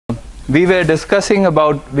we were discussing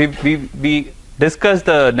about, we discussed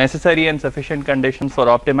the necessary and sufficient conditions for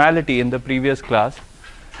optimality in the previous class.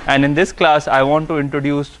 And in this class, I want to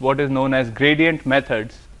introduce what is known as gradient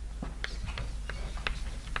methods.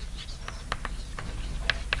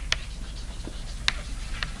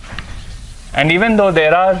 And even though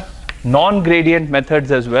there are non-gradient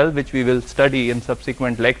methods as well, which we will study in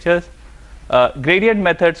subsequent lectures, gradient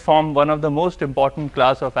methods form one of the most important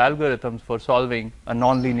class of algorithms for solving a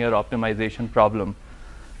nonlinear optimization problem.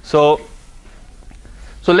 So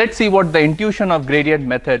let's see what the intuition of gradient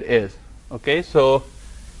method is. Okay, so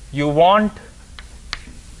you want,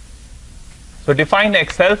 so define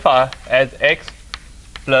x alpha as x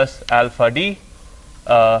plus alpha d,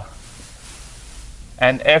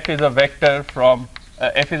 and f is a vector from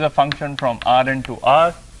f is a function from Rn to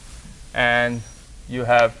R, and you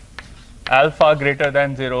have alpha greater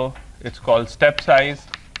than 0, it's called step size,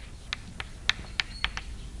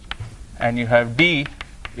 and you have d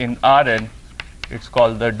in Rn, it's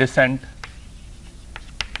called the descent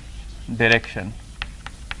direction.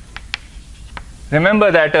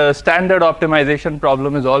 Remember that a standard optimization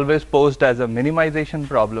problem is always posed as a minimization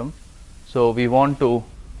problem, so we want to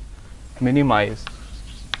minimize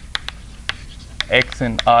x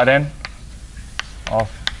in Rn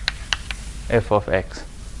of f of x.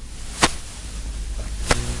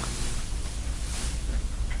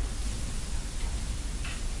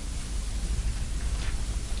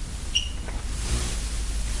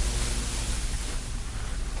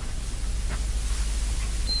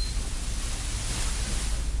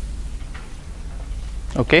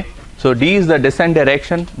 Okay, so d is the descent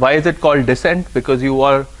direction. Why is it called descent? Because you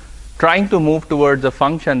are trying to move towards a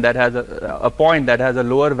function that has a point that has a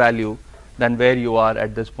lower value than where you are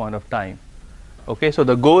at this point of time. Okay, so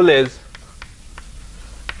the goal is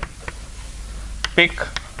pick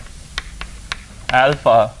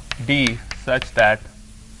alpha d such that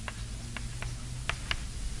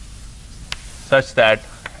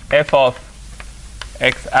f of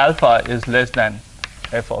x alpha is less than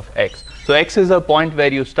f of x. So x is a point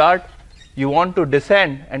where you start. You want to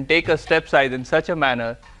descend and take a step size in such a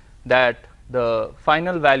manner that the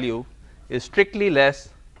final value is strictly less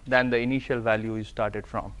than the initial value you started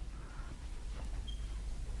from.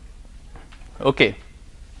 Okay,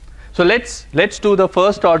 so let's do the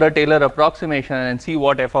first order Taylor approximation and see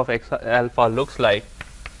what f of x alpha looks like.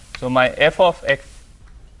 So my f of x,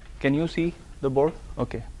 can you see the board?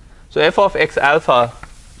 Okay, so f of x alpha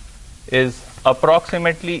is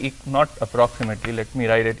approximately, not approximately, let me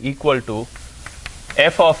write it, equal to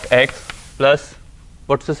f of x plus,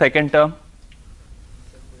 what's the second term?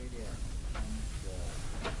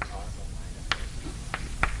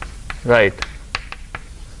 Right.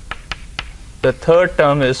 The third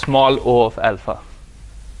term is small o of alpha.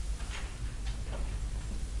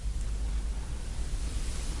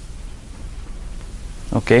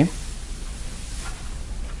 Okay.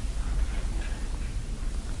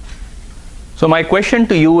 So my question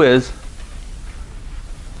to you is,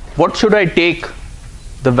 what should I take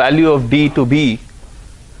the value of d to be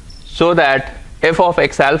so that f of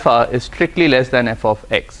x alpha is strictly less than f of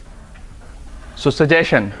x? So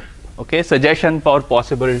suggestion, okay, suggestion for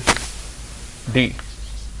possible d.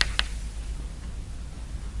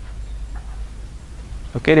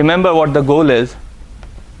 Okay, remember what the goal is,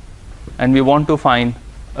 and we want to find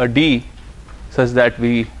a d such that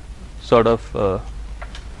we sort of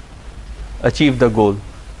achieve the goal.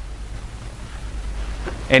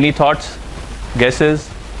 Any thoughts, guesses?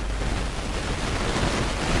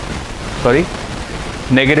 Sorry,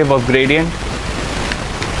 negative of gradient.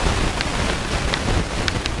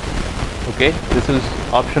 Okay, this is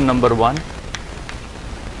option number 1.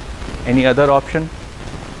 Any other option?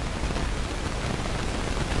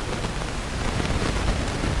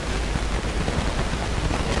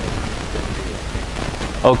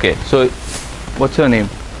 Okay, so what's your name?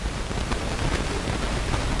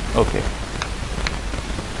 Okay.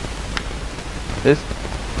 This?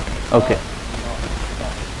 Okay.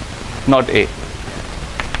 Not A.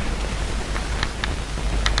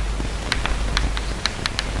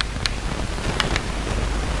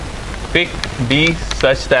 Pick D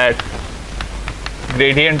such that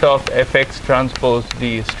gradient of fx transpose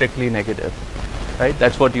D is strictly negative. Right?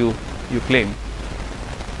 That's what you claim.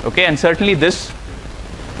 Okay, and certainly this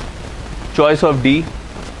choice of D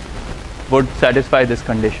would satisfy this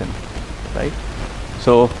condition, right?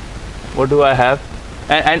 So what do I have?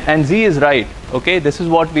 And Z is right. Okay, this is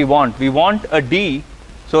what we want. We want a D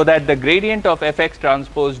so that the gradient of fx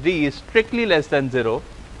transpose D is strictly less than 0,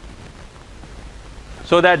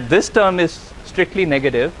 so that this term is strictly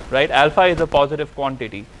negative, right? Alpha is a positive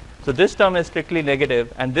quantity. So this term is strictly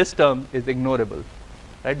negative and this term is ignorable,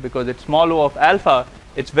 right? Because it's small o of alpha,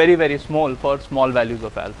 it's very, very small for small values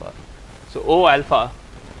of alpha. So O alpha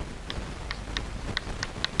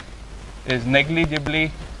is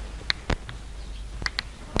negligibly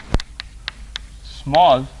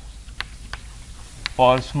small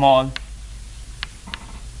for small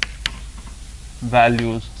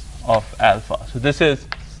values of alpha. So this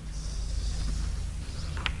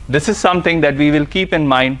is something that we will keep in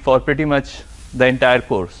mind for pretty much the entire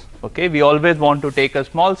course. Okay, we always want to take a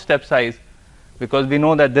small step size because we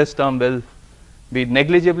know that this term will be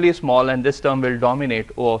negligibly small and this term will dominate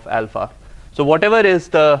O of alpha. So whatever is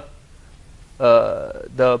the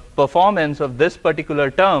performance of this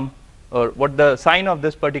particular term, or what the sign of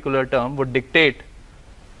this particular term would dictate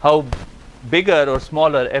how bigger or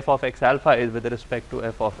smaller f of x alpha is with respect to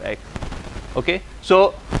f of x. Okay,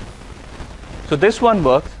 so this one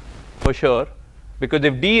works for sure, because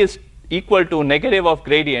if d is equal to negative of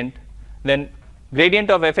gradient, then gradient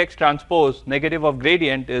of fx transpose negative of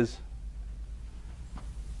gradient is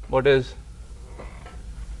what is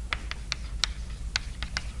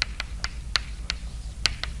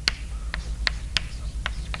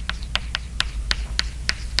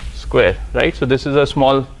square, right? So this is a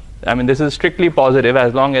small, I mean, this is strictly positive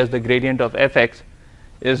as long as the gradient of fx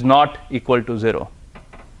is not equal to 0.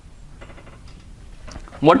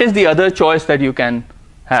 What is the other choice that you can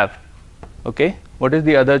have? Okay, what is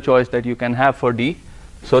the other choice that you can have for d?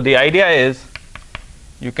 So the idea is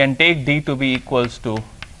you can take d to be equals to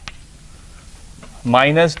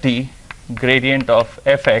minus d gradient of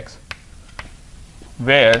fx,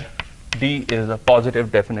 where d is a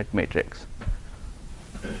positive definite matrix.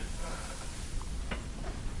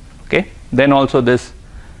 Okay, then also this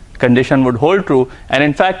condition would hold true, and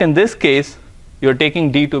in fact in this case you're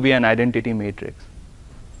taking d to be an identity matrix.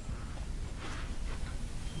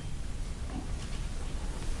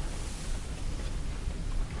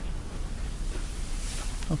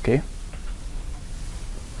 Okay,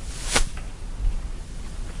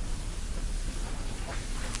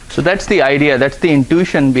 so that's the idea, that's the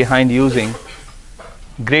intuition behind using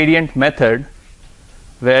gradient method,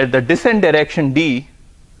 where the descent direction d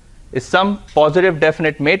is some positive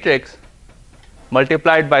definite matrix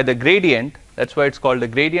multiplied by the gradient. That's why it's called the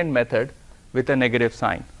gradient method, with a negative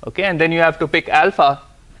sign. Okay, and then you have to pick alpha,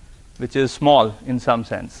 which is small in some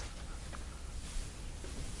sense.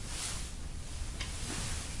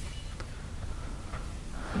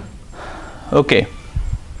 Okay,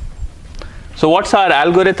 so what's our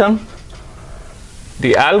algorithm?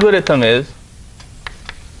 The algorithm is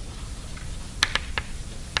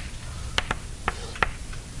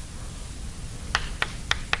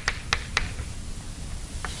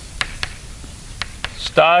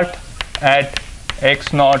start at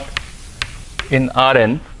x naught in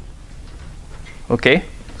Rn. Okay,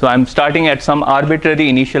 so I'm starting at some arbitrary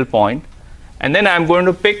initial point, and then I'm going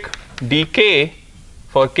to pick dk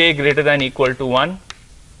for k greater than equal to 1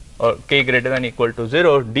 or k greater than equal to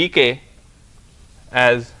 0, dk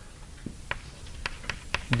as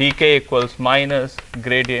dk equals minus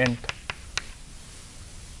gradient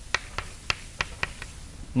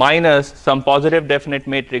minus some positive definite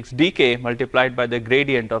matrix dk multiplied by the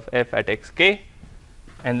gradient of f at xk,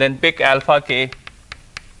 and then pick alpha k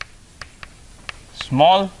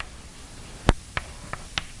small.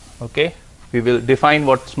 Okay, we will define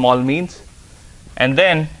what small means, and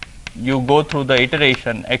then you go through the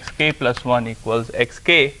iteration xk plus 1 equals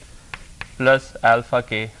xk plus alpha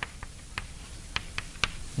k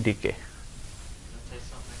dk.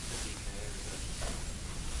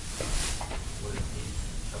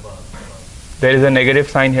 There is a negative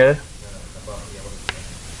sign here.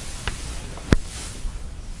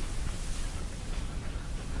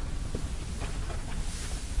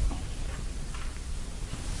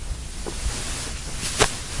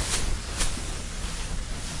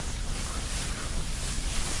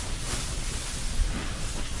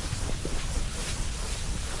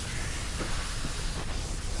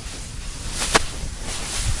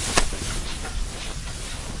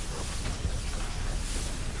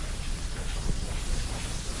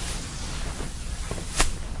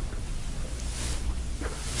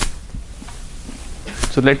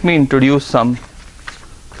 So let me introduce some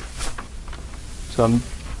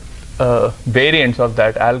variants of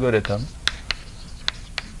that algorithm.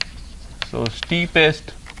 So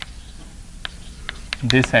steepest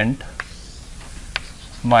descent,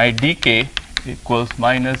 my dk equals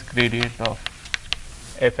minus gradient of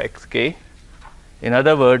fxk. In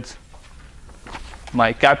other words,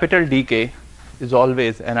 my capital dk is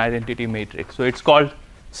always an identity matrix. So it's called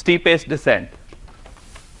steepest descent.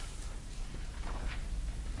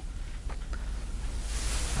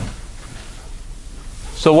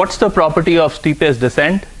 So what's the property of steepest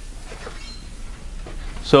descent?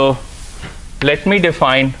 So let me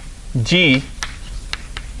define g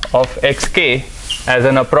of xk as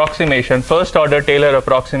an approximation, first order Taylor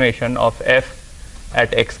approximation of f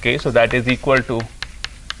at xk. So that is equal to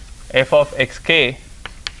f of xk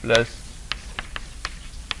plus,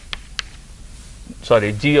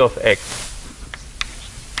 sorry, g of x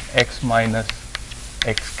minus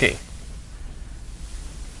xk.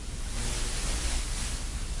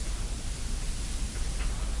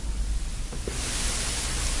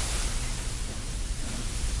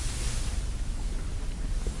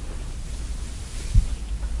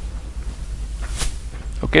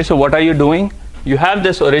 Okay, so what are you doing? You have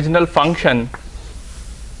this original function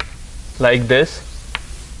like this,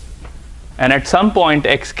 and at some point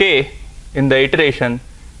xk in the iteration,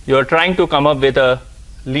 you are trying to come up with a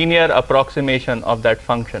linear approximation of that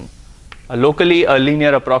function, locally a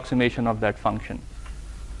linear approximation of that function.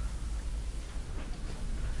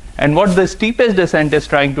 And what the steepest descent is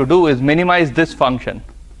trying to do is minimize this function.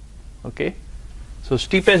 Okay, so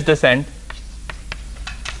steepest descent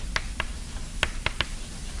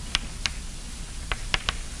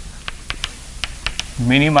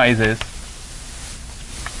minimizes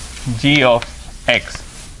g of x.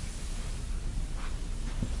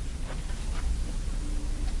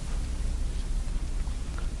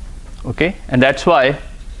 Okay, and that's why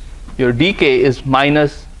your dk is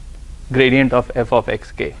minus gradient of f of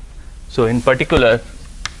xk. So in particular,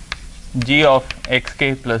 g of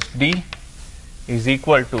xk plus d is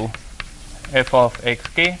equal to f of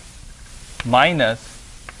xk minus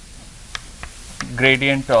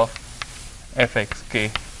gradient of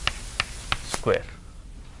fxk square.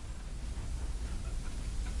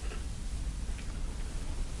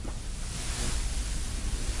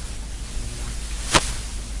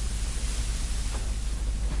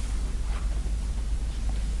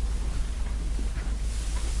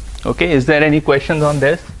 Okay, is there any questions on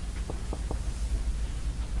this?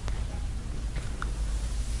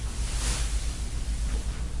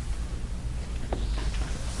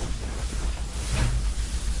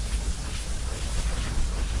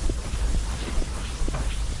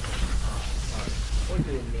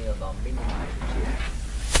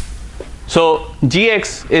 So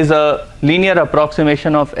gx is a linear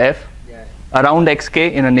approximation of f around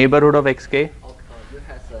xk in a neighborhood of xk. Okay. You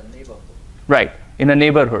have a neighborhood. Right, in a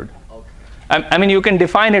neighborhood. Okay. I mean, you can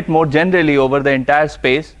define it more generally over the entire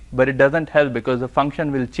space, but it doesn't help because the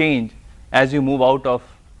function will change as you move out of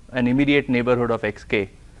an immediate neighborhood of xk.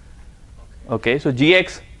 Okay, so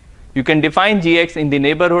gx, you can define gx in the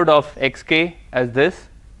neighborhood of xk as this,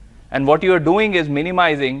 and what you are doing is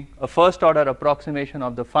minimizing a first order approximation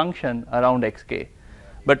of the function around xk.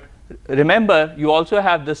 But remember, you also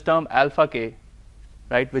have this term alpha k,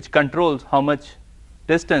 right, which controls how much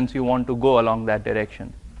distance you want to go along that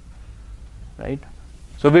direction, right?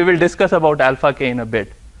 So we will discuss about alpha k in a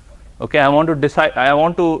bit. Okay, I want to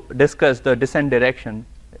discuss the descent direction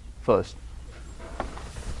first.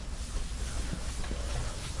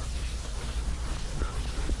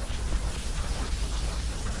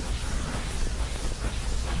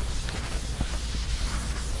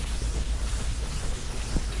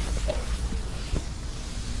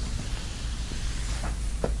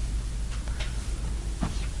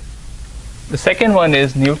 The second one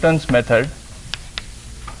is Newton's method.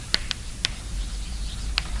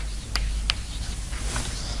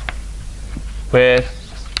 Where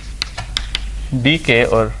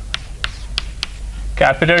dk or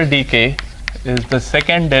capital Dk is the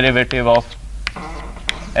second derivative of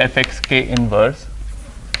fxk inverse,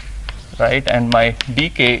 right, and my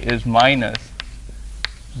dk is minus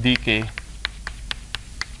dk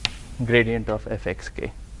gradient of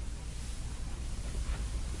fxk.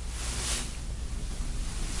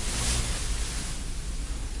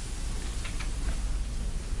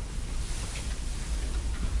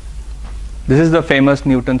 This is the famous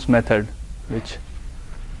Newton's method, which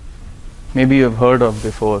maybe you have heard of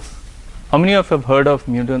before. How many of you have heard of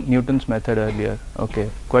Newton's method earlier? Okay,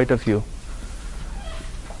 quite a few.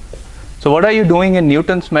 So what are you doing in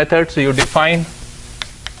Newton's method? So you define,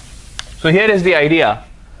 so here is the idea.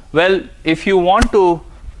 Well, if you want to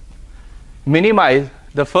minimize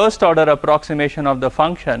the first order approximation of the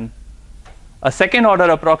function, a second order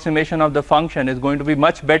approximation of the function is going to be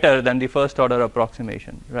much better than the first order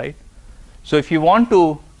approximation, right? So if you want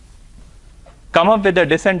to come up with a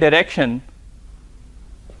descent direction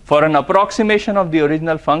for an approximation of the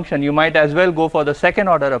original function, you might as well go for the second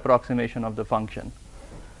order approximation of the function,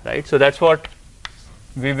 right? So that's what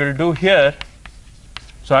we will do here.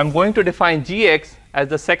 So I'm going to define gx as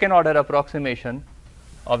the second order approximation,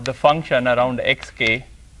 of the function around xk.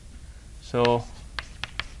 So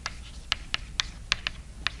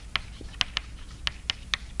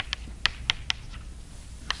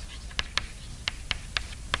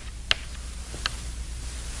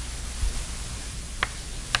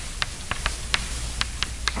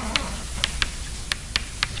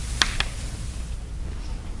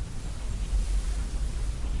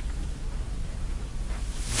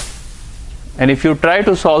and if you try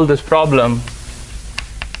to solve this problem,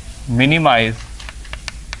 minimize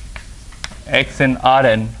x in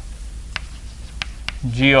Rn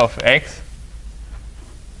g of x,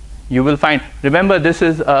 you will find, remember this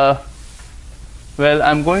is well,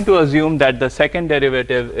 I'm going to assume that the second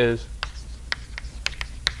derivative is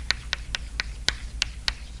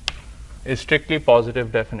strictly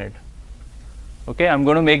positive definite. Okay, I'm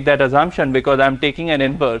going to make that assumption because I'm taking an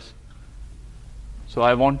inverse. So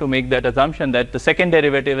I want to make that assumption that the second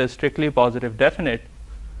derivative is strictly positive definite.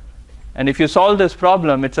 And if you solve this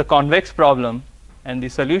problem, it's a convex problem, and the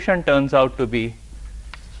solution turns out to be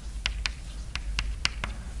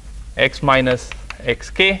x minus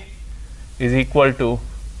xk is equal to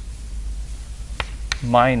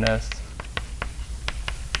minus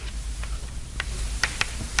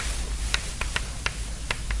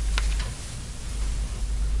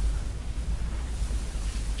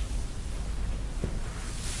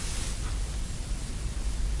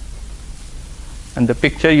and the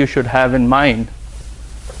picture you should have in mind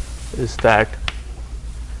is that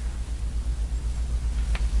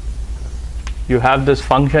you have this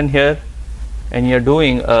function here and you're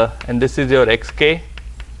doing and this is your xk,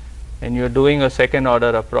 and you're doing a second order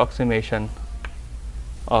approximation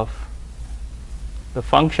of the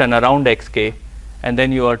function around xk, and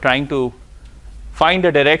then you are trying to find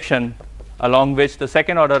a direction along which the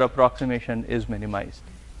second order approximation is minimized.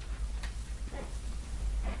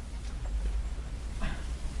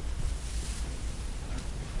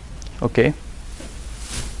 Okay.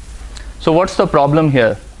 So what's the problem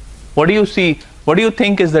here? What do you see? What do you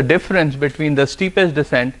think is the difference between the steepest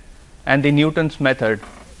descent and the Newton's method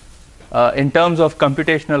in terms of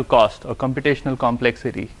computational cost or computational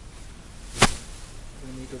complexity?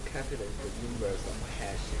 We need to calculate the inverse of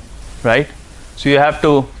hashing. Right? So you have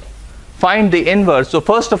to find the inverse. So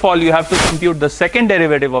first of all, you have to compute the second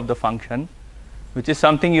derivative of the function, which is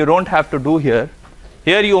something you don't have to do here.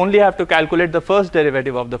 Here you only have to calculate the first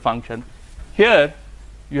derivative of the function. Here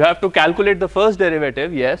you have to calculate the first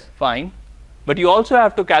derivative, yes, fine, but you also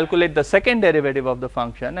have to calculate the second derivative of the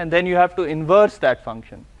function, and then you have to inverse that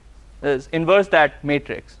function, inverse that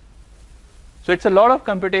matrix. So it's a lot of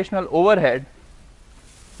computational overhead,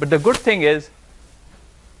 but the good thing is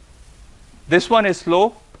this one is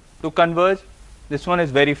slow to converge, this one is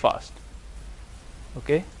very fast.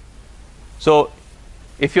 Okay? So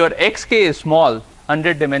if your xk is small,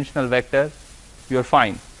 100-dimensional vector, you're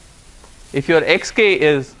fine. If your xk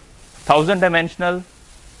is 1000-dimensional,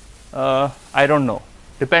 I don't know.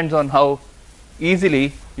 Depends on how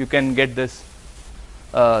easily you can get this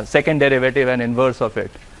second derivative and inverse of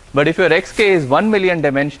it. But if your xk is 1,000,000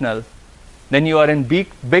 dimensional, then you are in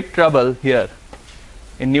big trouble here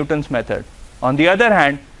in Newton's method. On the other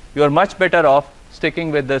hand, you are much better off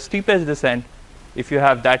sticking with the steepest descent if you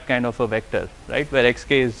have that kind of a vector, right, where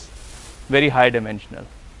xk is very high dimensional.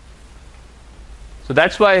 So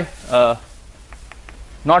that's why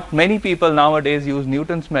not many people nowadays use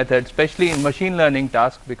Newton's method, especially in machine learning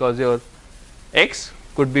tasks, because your x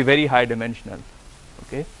could be very high dimensional.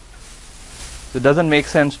 Okay, so it doesn't make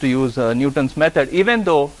sense to use Newton's method, even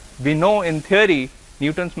though we know in theory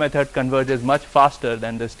Newton's method converges much faster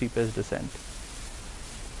than the steepest descent.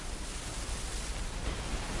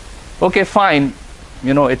 Okay, fine.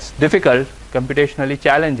 You know, it's difficult, computationally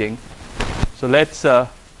challenging. So let's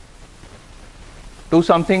do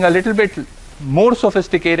something a little bit more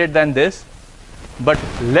sophisticated than this, but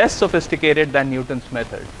less sophisticated than Newton's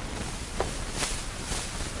method.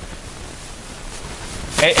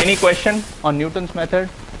 Any question on Newton's method?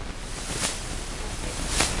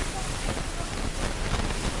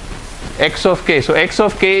 X of k. So x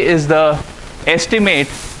of k is the estimate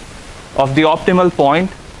of the optimal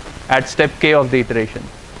point at step k of the iteration.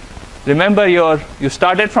 Remember, you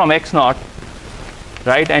started from x naught,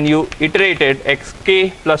 right, and you iterated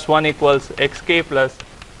xk plus 1 equals xk plus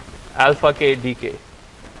alpha k dk,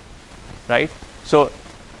 right? So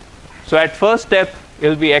at first step it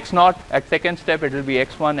will be x naught, at second step it will be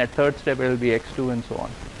x1, at third step it will be x2, and so on.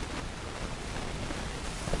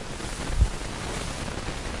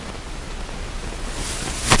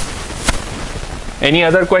 Any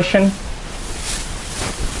other question?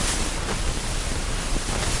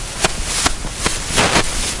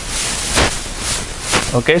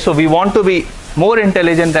 Okay, so we want to be more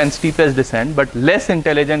intelligent than steepest descent, but less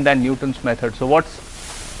intelligent than Newton's method. So what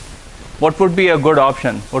would be a good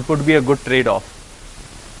option? What would be a good trade-off?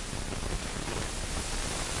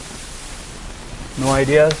 No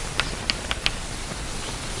ideas?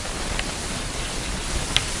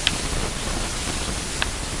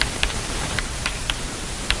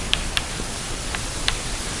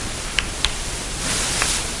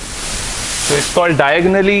 So it's called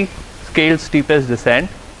diagonally scaled steepest descent,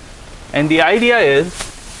 and the idea is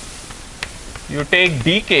you take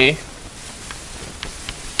dk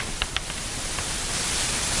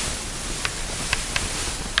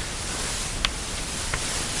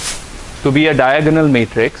to be a diagonal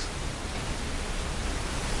matrix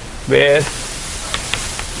where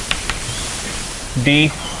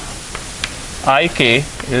dik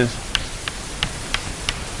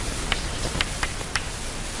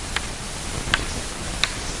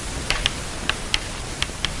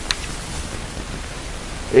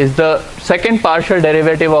is the second partial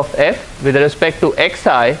derivative of f with respect to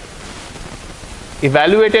xi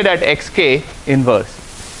evaluated at xk inverse.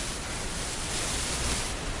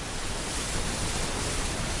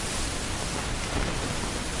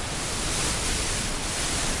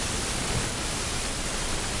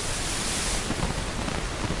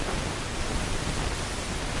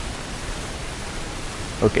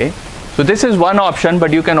 Okay, so this is one option,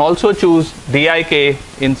 but you can also choose dik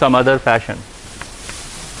in some other fashion.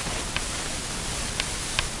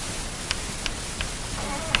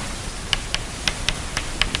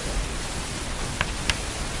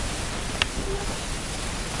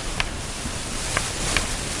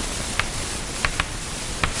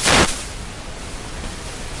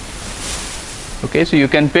 Okay, so you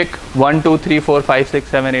can pick 1, 2, 3, 4, 5, 6,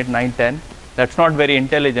 7, 8, 9, 10. That's not very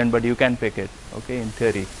intelligent, but you can pick it, okay, in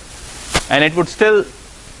theory. And it would still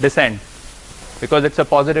descend because it's a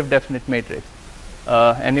positive definite matrix.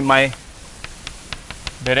 And in my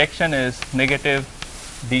direction is negative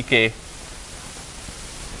dk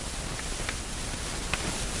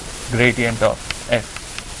gradient of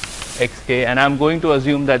f xk, and I'm going to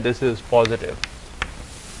assume that this is positive.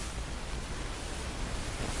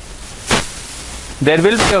 There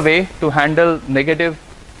will be a way to handle negative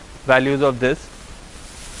values of this,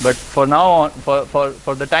 but for now on,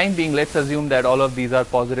 for the time being, let's assume that all of these are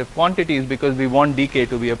positive quantities because we want dk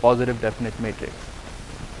to be a positive definite matrix.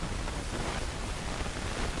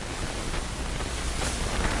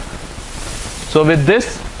 So with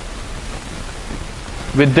this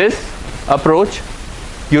approach,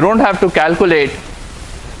 you don't have to calculate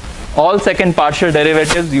all second partial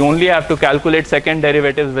derivatives. You only have to calculate second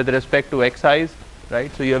derivatives with respect to xi's,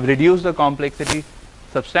 right? So you have reduced the complexity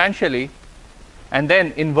substantially, and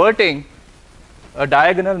then inverting a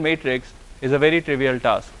diagonal matrix is a very trivial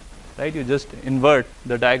task, right? You just invert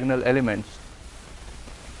the diagonal elements.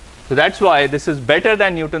 So that's why this is better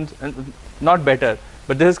than Newton's, not better,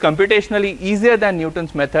 but this is computationally easier than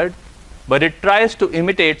Newton's method, but it tries to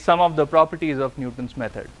imitate some of the properties of Newton's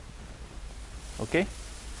method. Okay?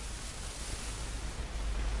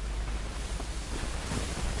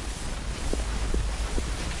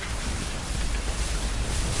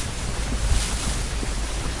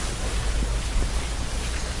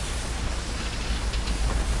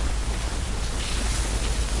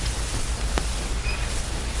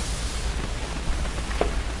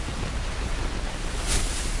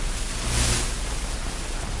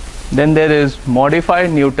 Then there is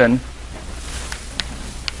modified Newton,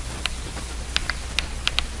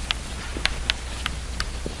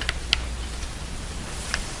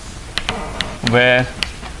 where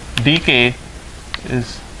dk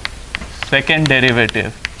is second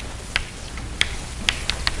derivative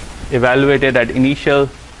evaluated at initial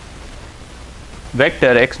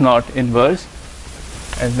vector x naught inverse,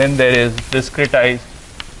 and then there is discretized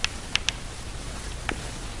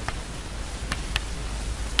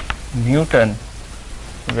Newton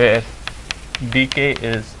where dk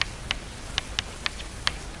is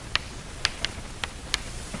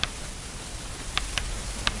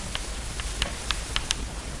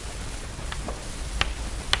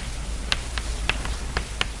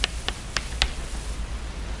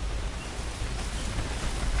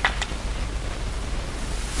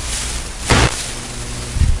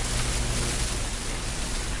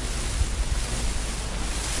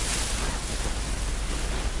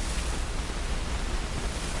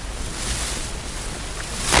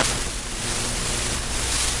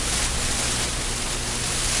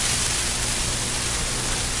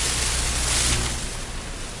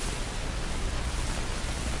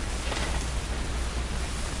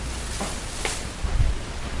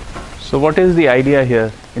So what is the idea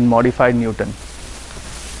here in modified Newton?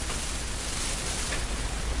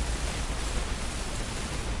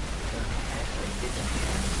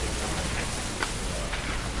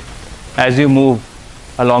 as you move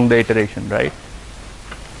along the iteration, right?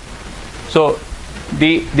 So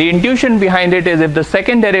the intuition behind it is if the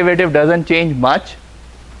second derivative doesn't change much,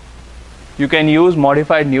 you can use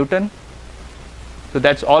modified Newton. So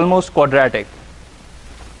that's almost quadratic,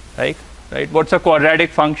 right? What's a quadratic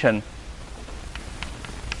function?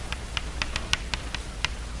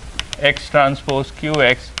 X transpose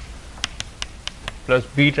qx plus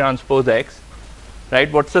b transpose x, right?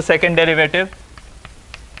 What's the second derivative?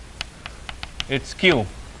 It's q,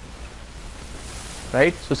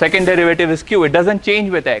 right? So second derivative is q. It doesn't change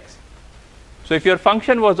with x. So if your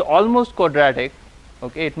function was almost quadratic,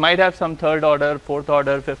 okay, it might have some third order, fourth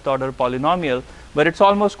order, fifth order polynomial, but it's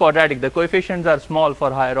almost quadratic. The coefficients are small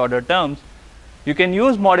for higher order terms. You can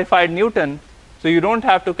use modified Newton, so you don't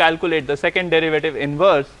have to calculate the second derivative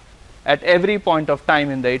inverse at every point of time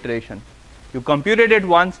in the iteration. You computed it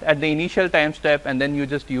once at the initial time step, and then you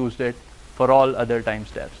just used it for all other time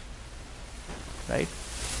steps, right?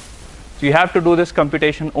 So you have to do this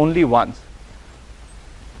computation only once.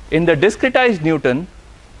 In the discretized Newton,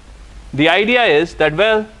 the idea is that,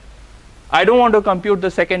 well, I don't want to compute the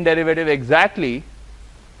second derivative exactly,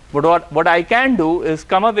 but what I can do is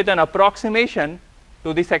come up with an approximation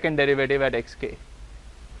to the second derivative at xk.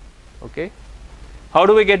 Okay? How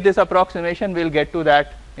do we get this approximation? We'll get to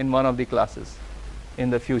that in one of the classes in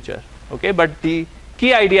the future. Okay? But the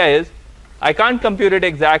key idea is I can't compute it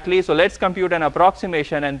exactly, so let's compute an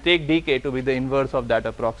approximation and take dk to be the inverse of that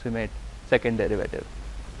approximate second derivative.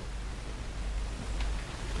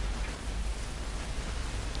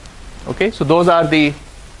 Okay, so those are the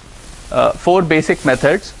 4 basic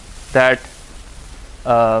methods that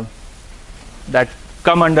that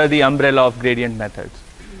come under the umbrella of gradient methods.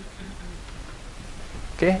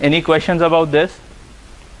 Okay, any questions about this?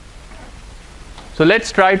 So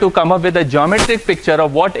let's try to come up with a geometric picture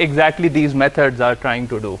of what exactly these methods are trying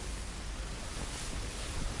to do.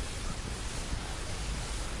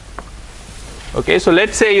 Okay, so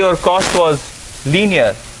let's say your cost was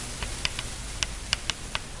linear.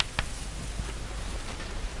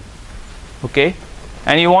 Okay,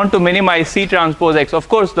 and you want to minimize C transpose X. Of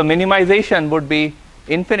course, the minimization would be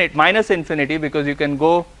infinite, minus infinity, because you can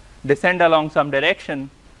go descend along some direction,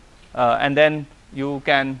 and then you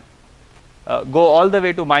can go all the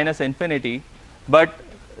way to minus infinity. But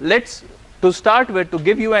let's, to start with, to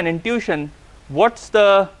give you an intuition, what's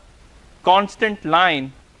the constant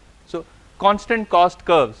line? So constant cost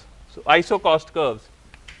curves, so iso cost curves.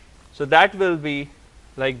 So that will be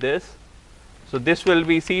like this. So this will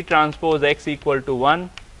be C transpose X equal to 1,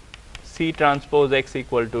 C transpose X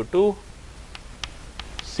equal to 2,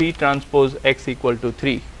 C transpose X equal to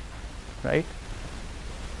 3, right?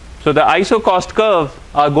 So the iso cost curves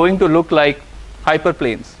are going to look like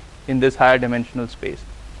hyperplanes in this higher dimensional space.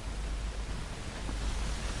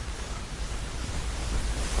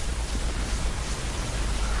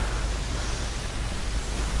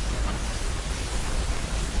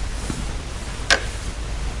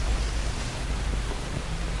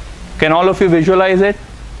 Can all of you visualize it?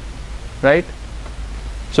 Right?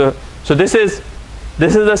 So this is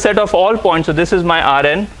the set of all points. So this is my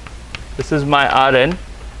Rn. This is my Rn.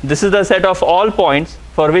 This is the set of all points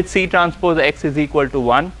for which C transpose X is equal to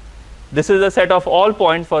 1. This is the set of all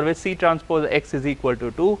points for which C transpose X is equal to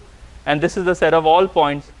 2. And this is the set of all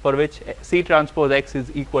points for which C transpose X is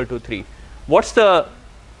equal to 3. What's the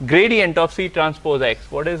gradient of C transpose X?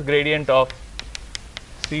 What is gradient of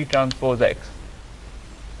C transpose X?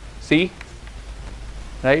 C,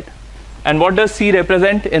 right? And what does C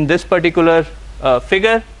represent in this particular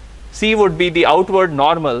figure? C would be the outward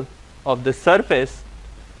normal of the surface,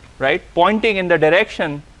 right, pointing in the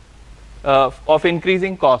direction of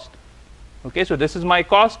increasing cost. Okay, so this is my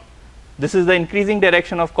cost, this is the increasing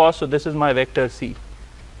direction of cost, so this is my vector C.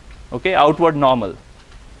 Okay, outward normal.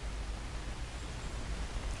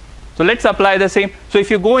 So let's apply the same. So if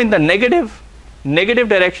you go in the negative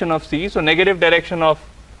direction of C, so negative direction of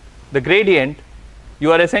the gradient,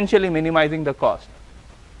 you are essentially minimizing the cost,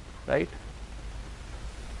 right?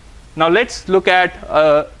 Now let's look at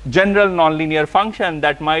a general nonlinear function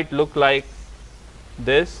that might look like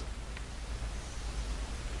this.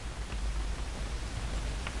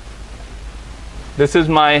 This is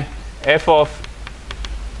my f of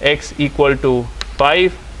x equal to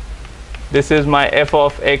 5. This is my f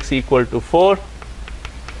of x equal to 4,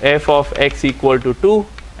 f of x equal to 2,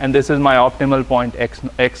 and this is my optimal point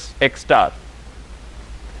x star.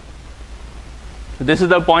 So this is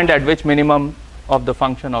the point at which minimum of the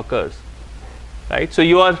function occurs, right? So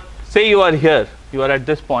you are, say you are here, you are at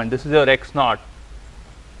this point, this is your x naught,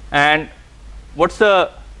 and what's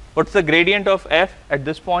the gradient of f at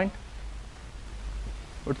this point?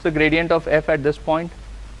 What's the gradient of f at this point?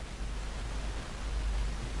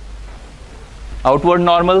 Outward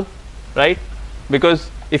normal, right? Because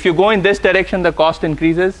if you go in this direction, the cost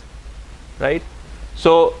increases, right?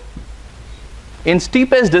 So in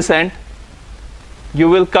steepest descent, you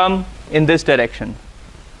will come in this direction,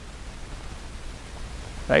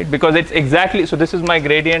 right? Because it's exactly, so this is my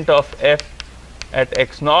gradient of f at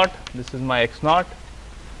x naught, this is my x naught.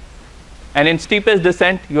 And in steepest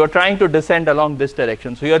descent, you are trying to descend along this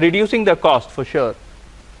direction. So you are reducing the cost for sure.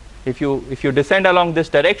 If you descend along this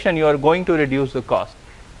direction, you are going to reduce the cost.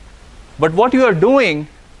 But what you are doing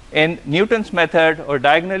in Newton's method or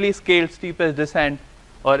diagonally scaled steepest descent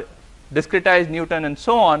or discretized Newton and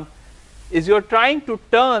so on is you are trying to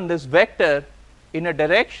turn this vector in a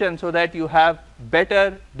direction so that you have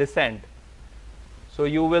better descent. So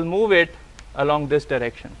you will move it along this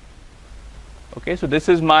direction. Okay, so this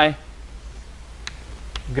is my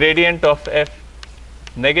gradient of f,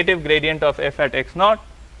 negative gradient of f at x naught,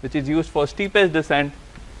 which is used for steepest descent,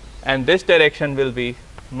 and this direction will be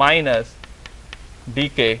minus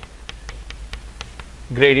dk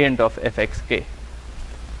gradient of fxk.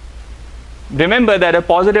 Remember that a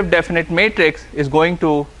positive definite matrix is going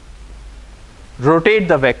to rotate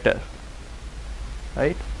the vector,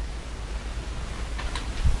 right?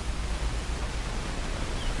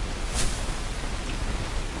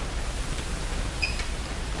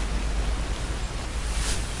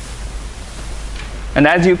 And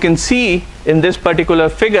as you can see in this particular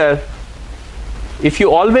figure, if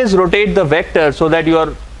you always rotate the vector so that you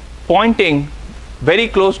are pointing very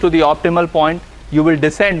close to the optimal point, you will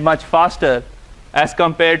descend much faster as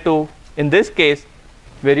compared to, in this case,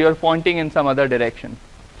 where you are pointing in some other direction.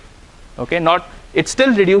 Okay, not, it's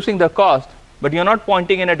still reducing the cost, but you're not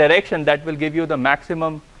pointing in a direction that will give you the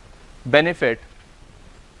maximum benefit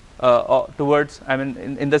towards, I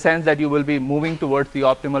mean, in the sense that you will be moving towards the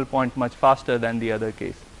optimal point much faster than the other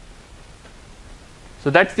case.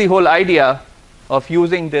 So that's the whole idea of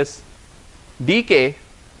using this dk,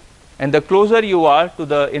 and the closer you are to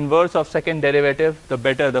the inverse of second derivative, the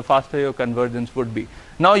better, the faster your convergence would be.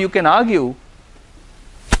 Now you can argue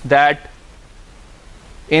that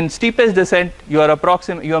in steepest descent you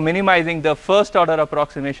are minimizing the first order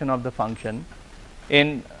approximation of the function.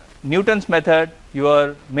 In Newton's method, you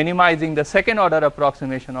are minimizing the second order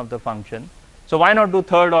approximation of the function. So why not do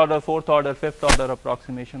third order, fourth order, fifth order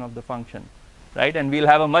approximation of the function, right? And we'll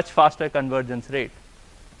have a much faster convergence rate,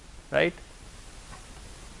 right?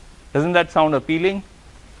 Doesn't that sound appealing?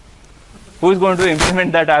 Who is going to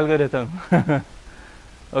implement that algorithm?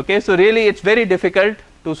 Okay, so really it's very difficult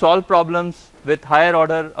to solve problems with higher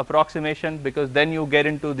order approximation, because then you get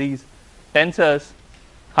into these tensors,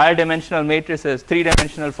 higher dimensional matrices,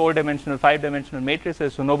 3-dimensional, 4-dimensional, 5-dimensional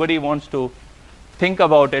matrices, so nobody wants to think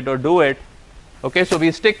about it or do it. Okay, so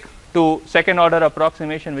we stick to second order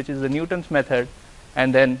approximation, which is the Newton's method,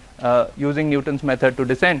 and then using Newton's method to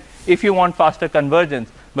descend if you want faster convergence.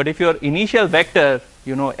 But if your initial vector,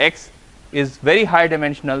 you know, x is very high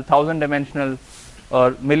dimensional, 1000 dimensional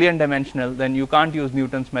or million dimensional, then you can't use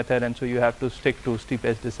Newton's method, and so you have to stick to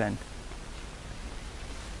steepest descent.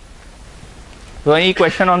 So any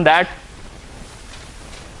question on that?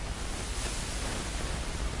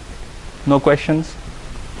 No questions?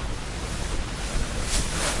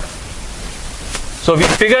 So we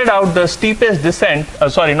figured out the steepest descent,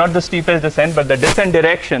 sorry, not the steepest descent, but the descent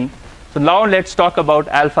direction. So now let's talk about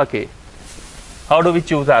alpha k. How do we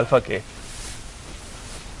choose alpha k?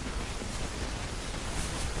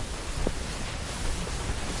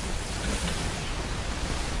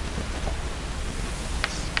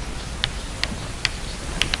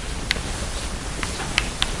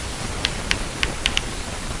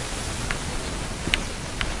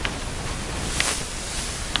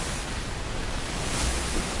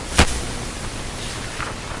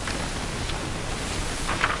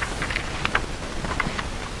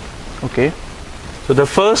 Okay, so the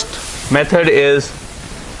first method is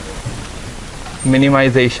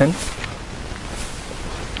minimization.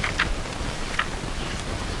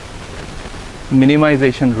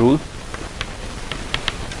 Minimization rule.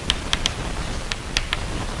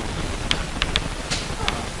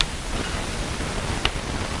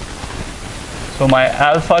 So my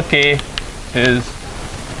alpha k is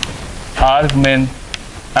argmin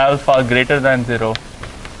alpha greater than 0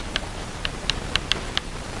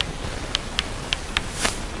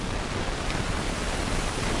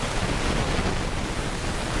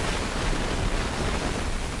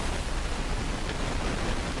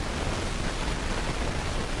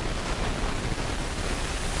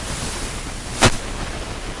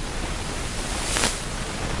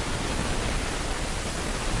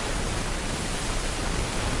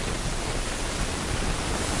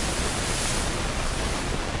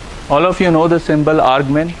 All of you know the symbol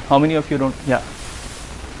argmin. How many of you don't? Yeah.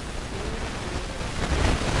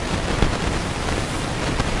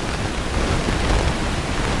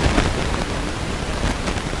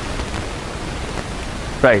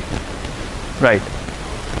 Right. Right.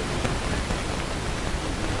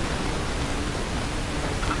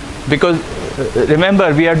 Because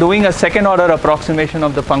remember, we are doing a second order approximation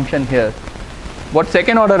of the function here. What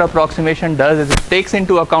second order approximation does is it takes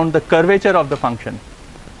into account the curvature of the function.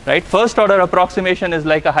 Right? First order approximation is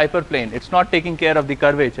like a hyperplane. It's not taking care of the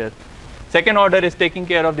curvature. Second order is taking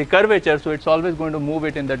care of the curvature, so it's always going to move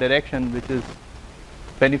it in the direction which is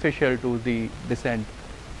beneficial to the descent.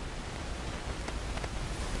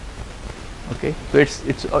 Okay, so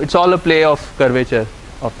it's all a play of curvature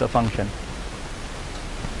of the function.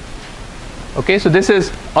 Okay, so this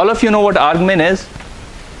is, all of you know what argmin is?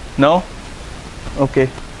 No? Okay.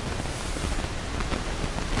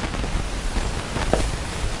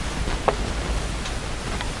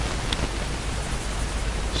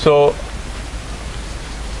 So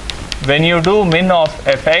when you do min of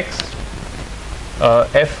fx,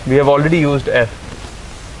 f, we have already used f.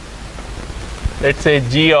 Let's say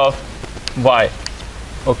g of y,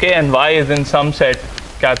 okay, and y is in some set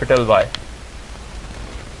capital Y.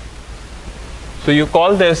 So you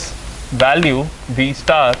call this value v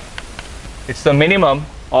star, it's the minimum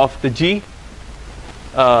of the g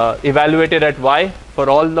evaluated at y for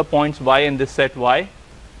all the points y in this set y,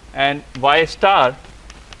 and y star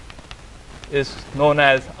is known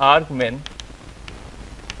as argmin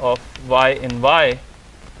of y in y,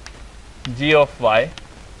 g of y.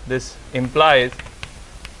 This implies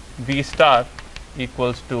v star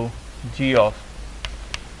equals to g of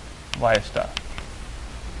y star.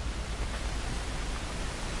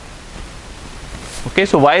 Okay,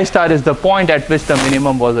 so y star is the point at which the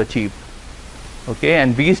minimum was achieved. Okay,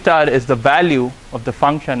 and v star is the value of the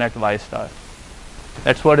function at y star.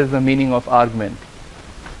 That's what is the meaning of argmin.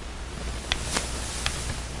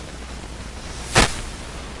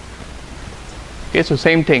 Okay, so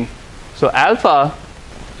same thing. So alpha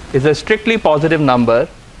is a strictly positive number,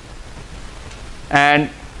 and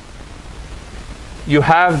you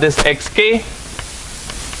have this xk.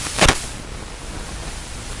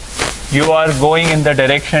 You are going in the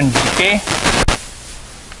direction dk.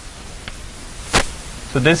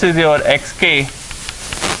 So this is your xk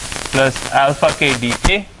plus alpha k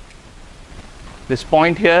dk, this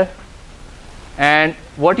point here. And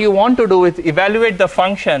what you want to do is evaluate the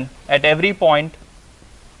function at every point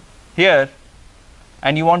here,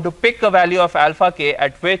 and you want to pick a value of alpha k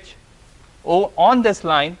at which on this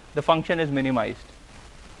line the function is minimized.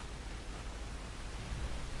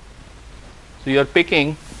 So you are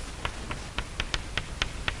picking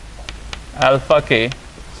alpha k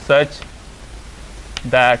such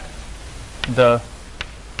that the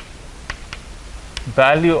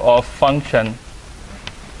value of function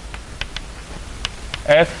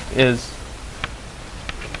f is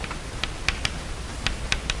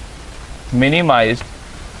minimized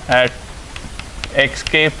at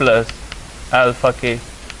xk plus alpha k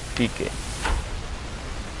tk.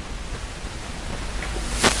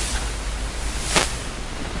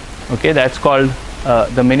 Okay, that's called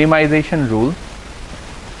the minimization rule.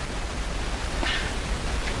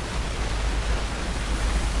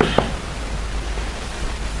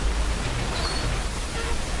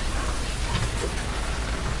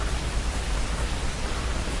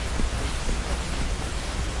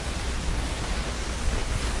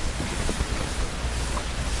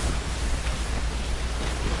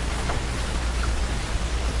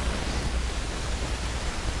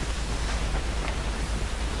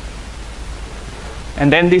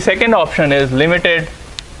 And then the second option is limited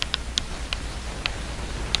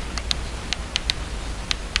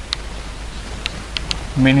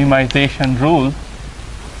minimization rule,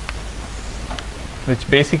 which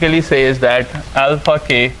basically says that alpha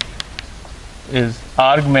k is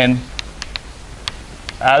argmin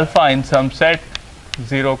alpha in some set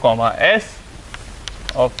 0 comma s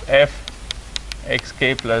of f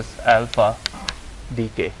xk plus alpha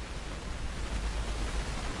dk.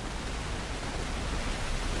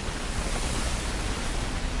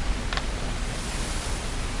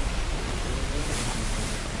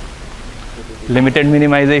 Limited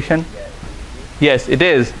minimization? Yes, it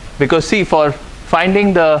is, because see, for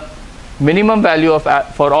finding the minimum value of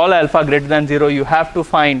for all alpha greater than 0, you have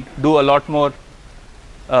to do a lot more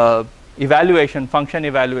evaluation, function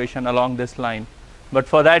evaluation along this line. But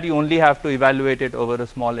for that you only have to evaluate it over a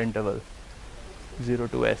small interval, 0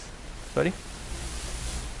 to s. Sorry?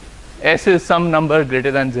 S is some number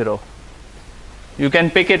greater than 0. You can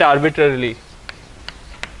pick it arbitrarily.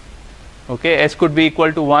 Okay, S could be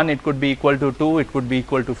equal to 1, it could be equal to 2, it could be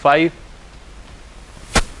equal to 5.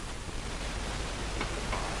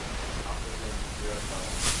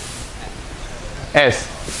 S.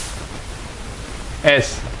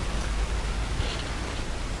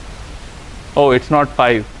 Oh, it's not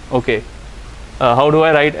 5. Okay. How do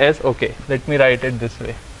I write S? Okay, let me write it this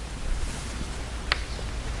way.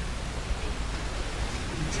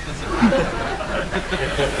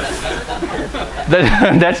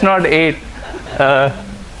 That's not 8.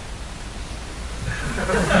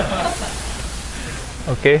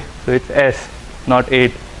 Okay, so it's S, not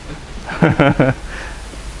 8.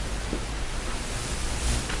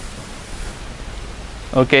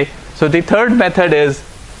 Okay, so the third method is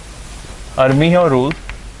Armijo rule.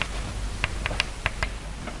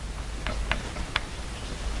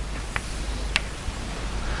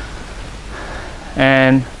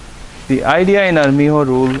 And the idea in Armijo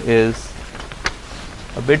rule is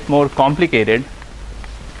a bit more complicated,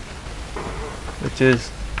 which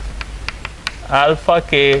is alpha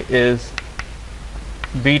k is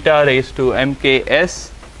beta raised to mks,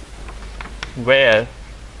 where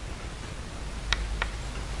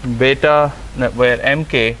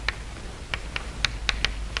mk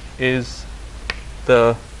is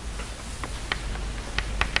the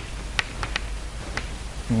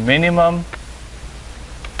minimum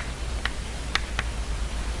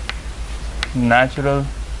natural.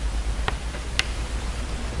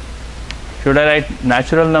 Should I write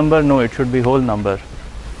natural number? No, it should be whole number.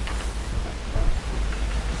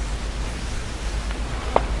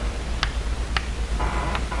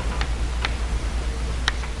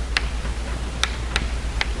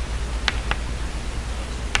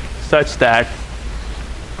 Such that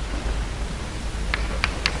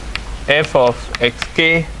f of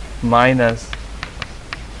xk minus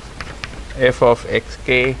f of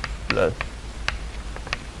xk plus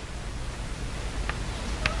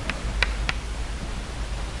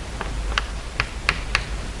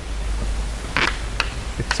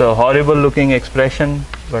it's a horrible looking expression,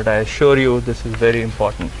 but I assure you this is very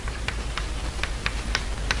important.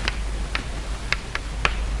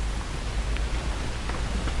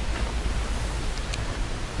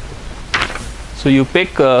 So you pick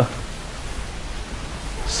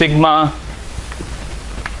sigma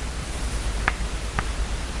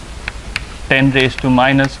 10 raised to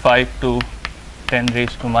minus 5 to 10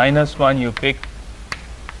 raised to minus 1. You pick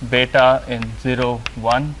beta in 0,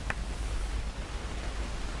 1,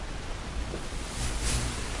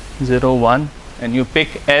 0, 1, and you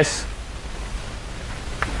pick S,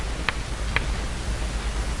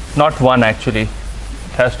 not 1 actually,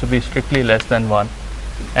 it has to be strictly less than 1.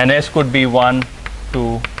 And S could be 1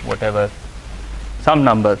 to whatever, some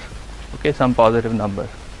number, okay, some positive number.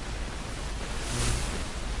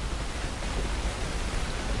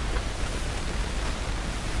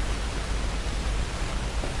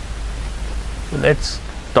 So let's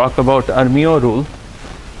talk about Armijo rule.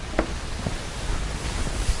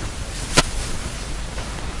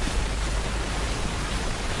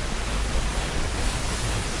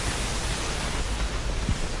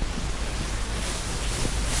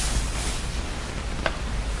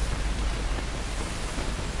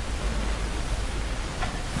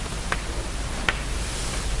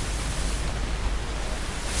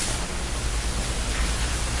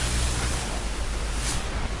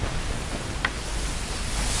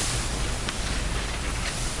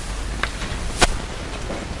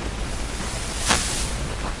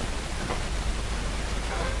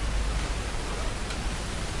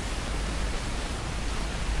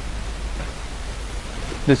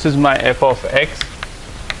 This is my f of x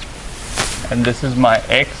and this is my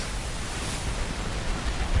x,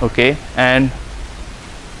 okay, and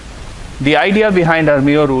the idea behind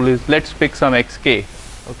Armijo rule is let's pick some xk,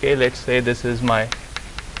 okay, let's say this is my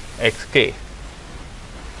xk,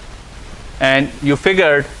 and you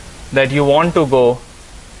figured that you want to go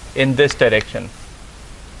in this direction,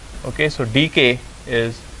 okay, so dk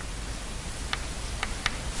is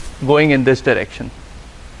going in this direction.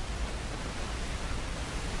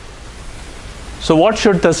 So what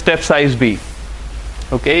should the step size be?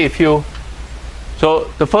 Okay,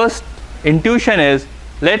 so the first intuition is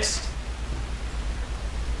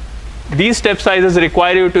these step sizes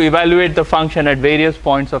require you to evaluate the function at various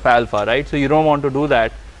points of alpha, right? So you don't want to do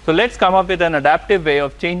that. So let's come up with an adaptive way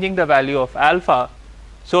of changing the value of alpha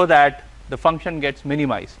so that the function gets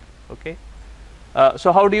minimized, okay?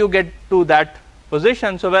 So how do you get to that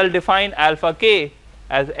position? So we'll define alpha k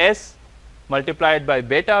as S multiplied by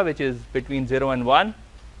beta, which is between 0 and 1,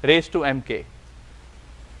 raised to mk,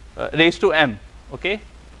 raised to m, okay?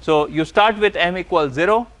 So you start with m equals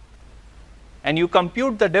 0 and you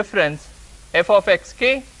compute the difference f of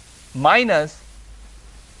xk minus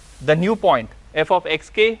the new point f of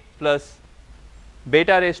xk plus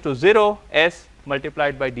beta raised to 0 s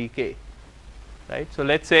multiplied by dk, right. So,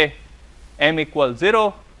 let us say m equals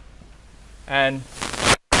 0 and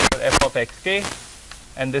f of xk,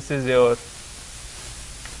 and this is your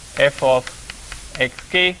f of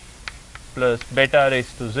xk plus beta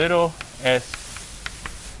raised to 0 s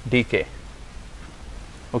dk,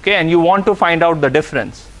 okay, and you want to find out the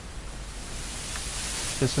difference.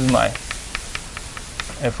 This is my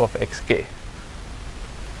f of xk.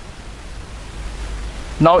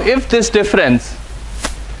 Now, if this difference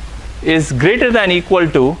is greater than equal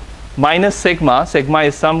to minus sigma, sigma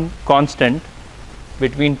is some constant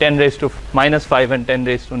between 10 raised to minus 5 and 10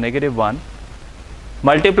 raised to negative 1,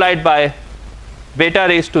 multiplied by beta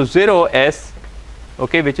raised to 0 s,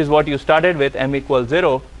 okay, which is what you started with, m equals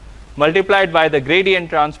 0, multiplied by the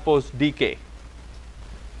gradient transpose dk.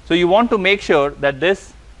 So, you want to make sure that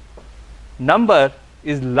this number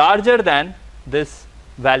is larger than this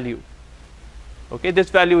value. Okay, this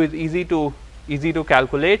value is easy to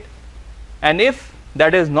calculate, and if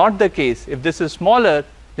that is not the case, if this is smaller,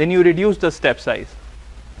 then you reduce the step size.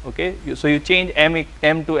 Okay, so you change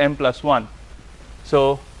m to m plus 1.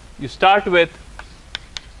 So, you start with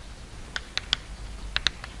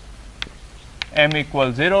m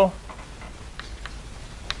equals 0,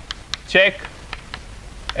 check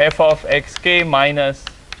f of xk minus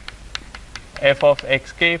f of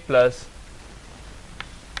xk plus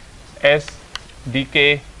s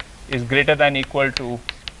dk is greater than equal to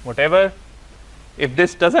whatever. If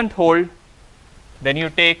this does not hold, then you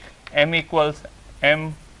take m equals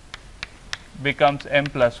m becomes m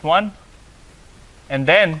plus 1, and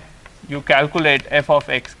then you calculate f of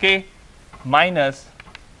xk minus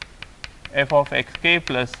f of xk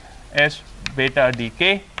plus s beta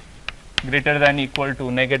dk greater than equal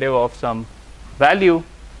to negative of some value.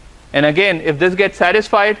 And again, if this gets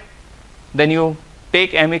satisfied, then you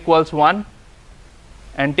take m equals 1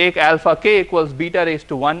 and take alpha k equals beta raised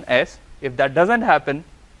to 1 s. If that does not happen,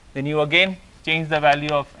 then you again change the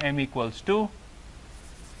value of m equals 2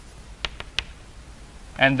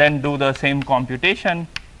 and then do the same computation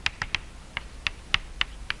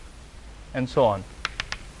and so on.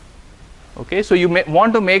 Okay, so you may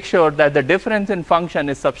want to make sure that the difference in function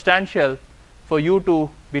is substantial for you to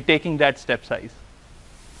be taking that step size.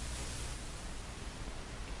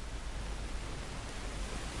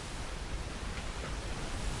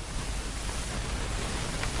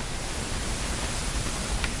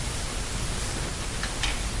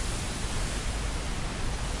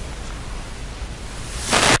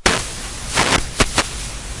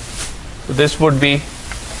 So this would be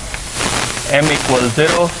m equals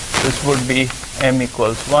 0, this would be m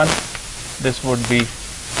equals 1, this would be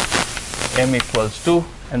m equals 2,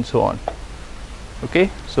 and so on. Okay,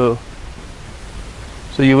 so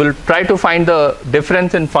you will try to find the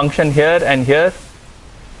difference in function here,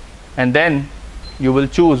 and then you will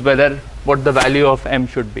choose what the value of m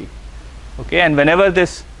should be. Okay, and whenever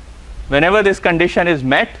this condition is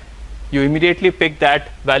met, you immediately pick that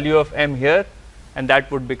value of m here, and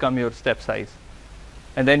that would become your step size,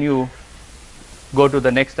 and then you go to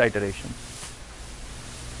the next iteration.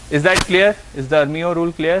 Is that clear? Is the Armio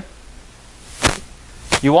rule clear?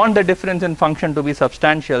 You want the difference in function to be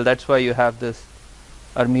substantial, that's why you have this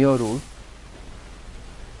Armio rule.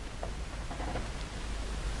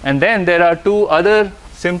 And then there are two other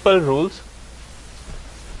simple rules.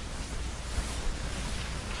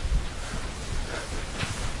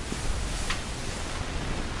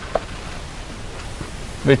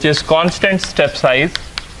 Which is constant step size,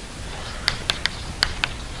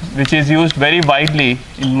 which is used very widely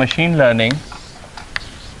in machine learning,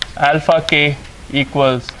 alpha k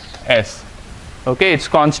equals s. Okay, it's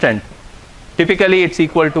constant. Typically it's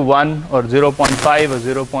equal to 1 or 0.5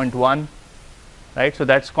 or 0.1, right? So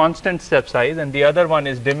that's constant step size, and the other one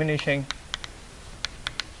is diminishing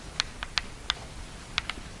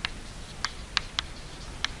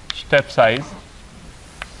step size.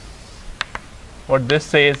 What this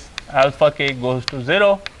says, alpha k goes to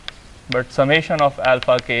 0, but summation of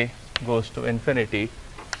alpha k goes to infinity.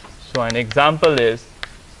 So an example is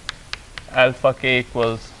alpha k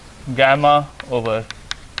equals gamma over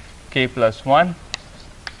k plus 1.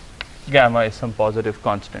 Gamma is some positive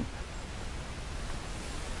constant.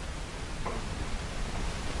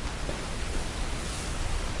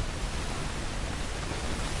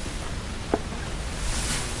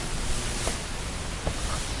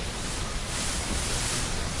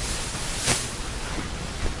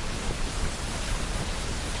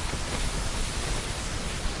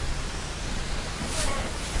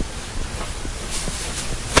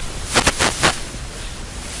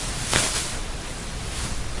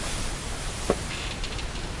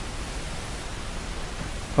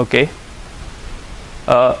 Okay.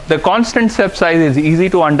 The constant step size is easy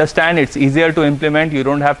to understand, it's easier to implement, you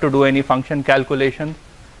don't have to do any function calculation.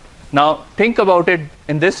 Now think about it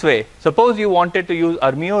in this way. Suppose you wanted to use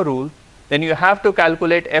Armio rule, then you have to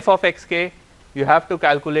calculate f of xk, you have to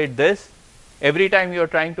calculate this every time you are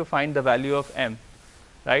trying to find the value of m,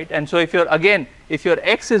 right? And so if your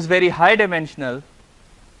x is very high dimensional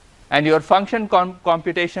and your function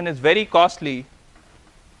computation is very costly,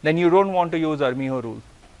 then you don't want to use Armio rule,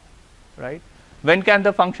 right? When can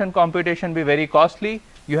the function computation be very costly?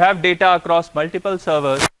 You have data across multiple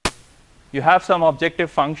servers, you have some objective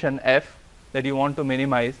function f that you want to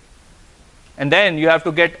minimize, and then you have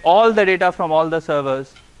to get all the data from all the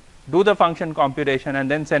servers, do the function computation, and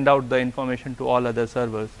then send out the information to all other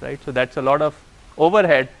servers, right? So that's a lot of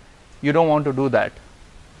overhead. You don't want to do that.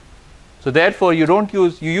 So therefore you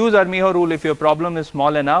use Armio rule if your problem is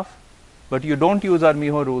small enough, but you don't use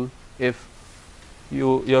Armio rule if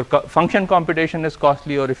your function computation is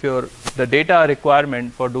costly, or if the data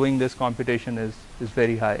requirement for doing this computation is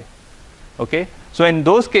very high. Okay, so in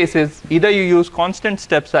those cases either you use constant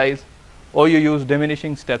step size or you use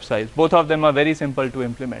diminishing step size. Both of them are very simple to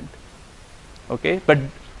implement. Okay, but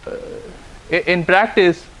in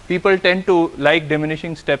practice people tend to like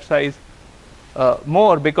diminishing step size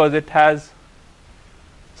more because it has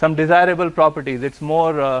some desirable properties. It's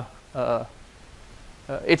more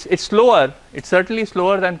it's slower, it's certainly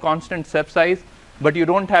slower than constant step size, but you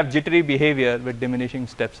don't have jittery behavior with diminishing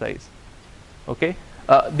step size. Okay,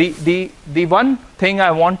 the one thing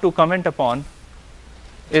I want to comment upon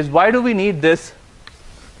is why do we need this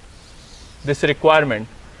requirement?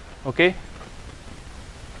 Okay,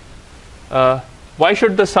 why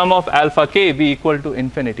should the sum of alpha k be equal to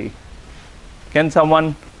infinity? Can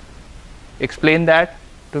someone explain that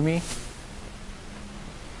to me?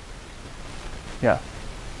 Yeah.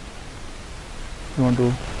 You want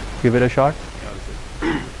to give it a shot?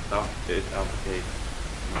 If alpha k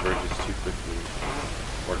converges too quickly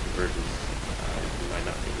or converges, you might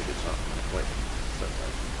not think it's not quite so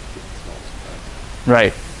small.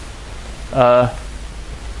 Right.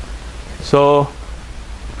 So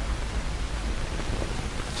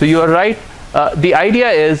you are right. The idea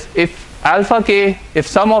is if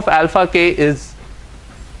sum of alpha k is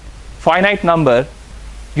finite number,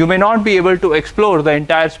 you may not be able to explore the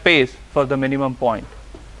entire space for the minimum point.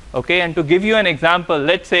 Okay, and to give you an example,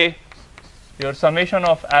 let's say your summation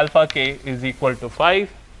of alpha k is equal to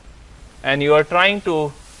 5 and you are trying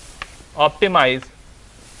to optimize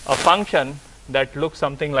a function that looks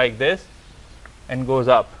something like this and goes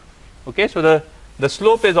up. Okay, so the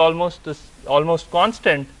slope is almost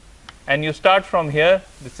constant, and you start from here.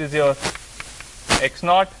 This is your x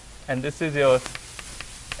naught and this is your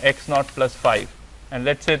x naught plus 5, and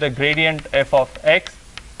let's say the gradient f of x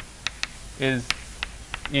is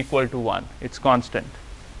equal to 1, it's constant,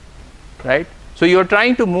 right? So you're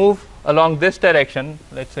trying to move along this direction,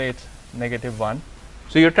 let's say it's -1.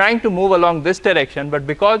 So you're trying to move along this direction, but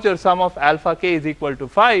because your sum of alpha k is equal to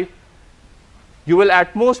 5, you will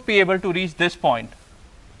at most be able to reach this point.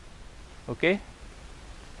 Okay,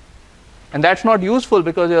 and that's not useful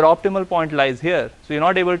because your optimal point lies here, so you're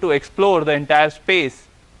not able to explore the entire space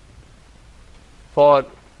for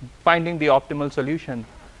finding the optimal solution.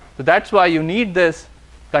 So that's why you need this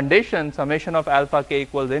condition, summation of alpha k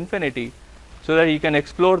equals infinity, so that you can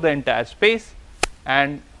explore the entire space.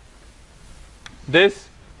 And this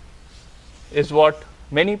is what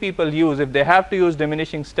many people use if they have to use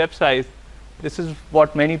diminishing step size. This is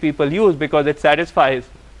what many people use because it satisfies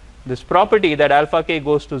this property that alpha k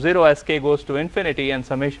goes to 0 as k goes to infinity, and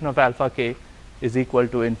summation of alpha k is equal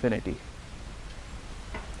to infinity.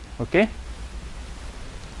 Okay,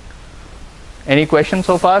 any questions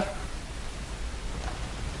so far?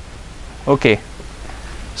 Okay,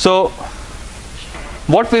 so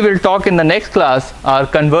what we will talk in the next class are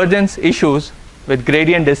convergence issues with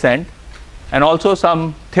gradient descent, and also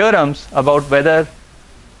some theorems about whether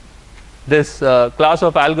this class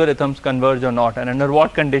of algorithms converge or not, and under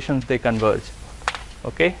what conditions they converge.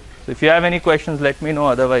 Okay, so if you have any questions, let me know.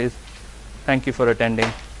 Otherwise, thank you for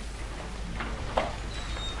attending.